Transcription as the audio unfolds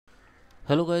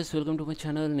Hello guys, welcome to my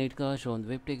channel Netcash on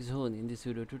WebTech Zone. In this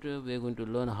video tutorial, we are going to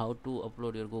learn how to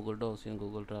upload your Google Docs in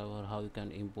Google Drive, or how you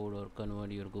can import or convert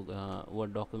your Google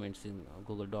Word documents in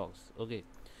Google Docs. Okay,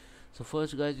 so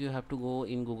first guys, you have to go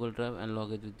in Google Drive and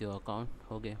log it with your account.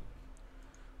 Okay,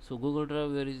 so Google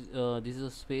Drive, where is this is a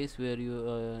space where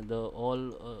you the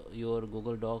all your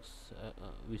Google Docs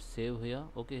we save here.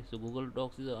 Okay, so Google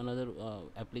Docs is another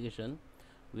application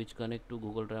which connect to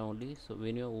Google Drive only. So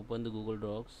when you open the Google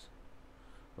Docs,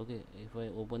 okay, if I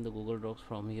open the Google Docs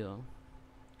from here,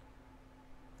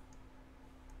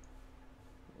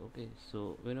 okay,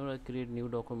 so whenever I create new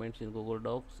documents in Google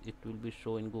Docs, it will be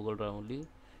show in Google Drive only.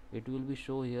 It will be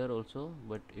show here also,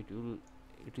 but it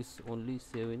is only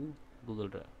save in Google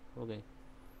Drive. Okay,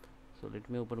 so let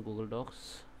me open Google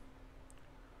Docs.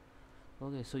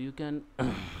 Okay, so you can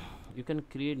you can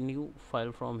create new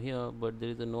file from here, but there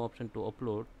is no option to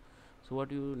upload. So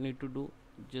what you need to do,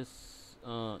 just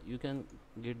you can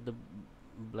get the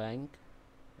blank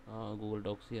Google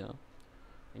Docs here,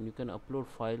 and you can upload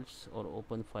files or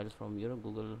open files from your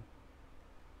Google.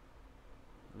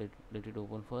 Let it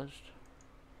open first.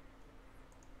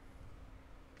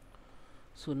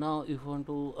 So now if you want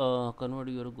to convert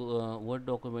your Word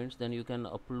documents, then you can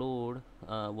upload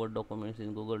Word documents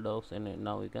in Google Docs, and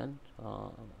now you can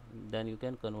then you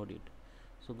can convert it.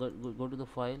 So go to the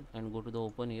file and go to the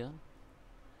open here,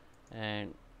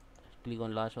 and click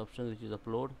on last option, which is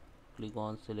upload. Click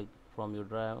on select from your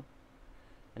drive,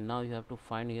 and now you have to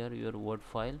find here your Word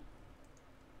file.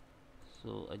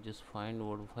 So I just find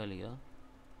Word file here.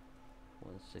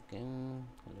 One second,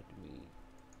 let me.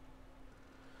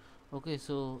 Okay,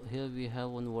 so here we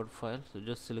have one Word file. So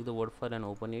just select the Word file and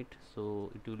open it.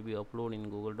 So it will be uploaded in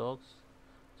Google Docs.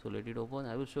 So let it open.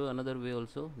 I will show another way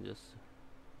also. Just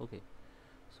okay.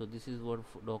 So this is Word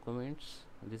documents.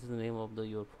 This is the name of the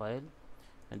your file,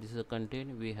 and this is the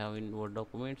content we have in Word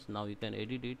documents. Now you can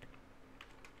edit it.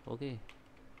 Okay,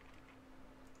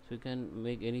 so you can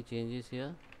make any changes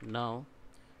here. Now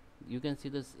you can see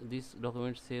this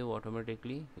document save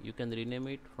automatically. You can rename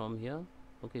it from here.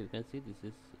 Okay, you can see this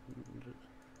is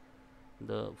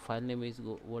the file name is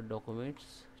Word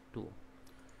documents 2.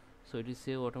 So it is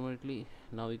saved automatically.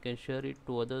 Now you can share it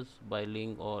to others by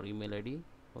link or email ID.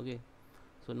 Okay,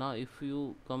 so now if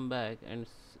you come back and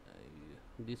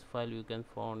this file you can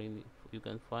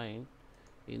find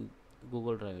in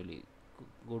Google Drive only.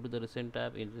 Go to the recent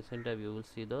tab. In recent tab you will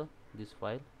see the this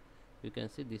file. You can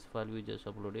see this file we just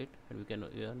uploaded, and we can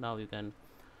now you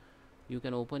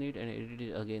can open it and edit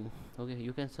it again. Okay,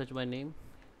 you can search by name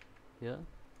here.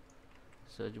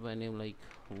 Search by name like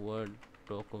Word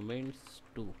documents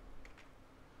 2.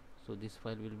 So this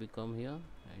file will become here,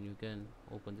 and you can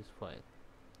open this file,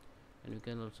 and you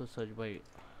can also search by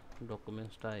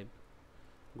documents type.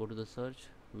 Go to the search,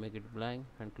 make it blank,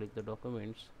 and click the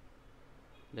documents.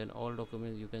 Then all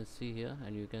documents you can see here,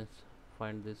 and you can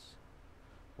find this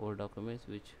Word documents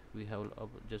which we have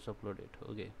just uploaded.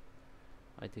 Okay,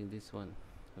 I think this one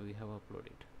we have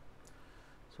uploaded.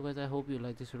 So guys, I hope you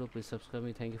like this video. Please subscribe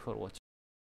me. Thank you for watching.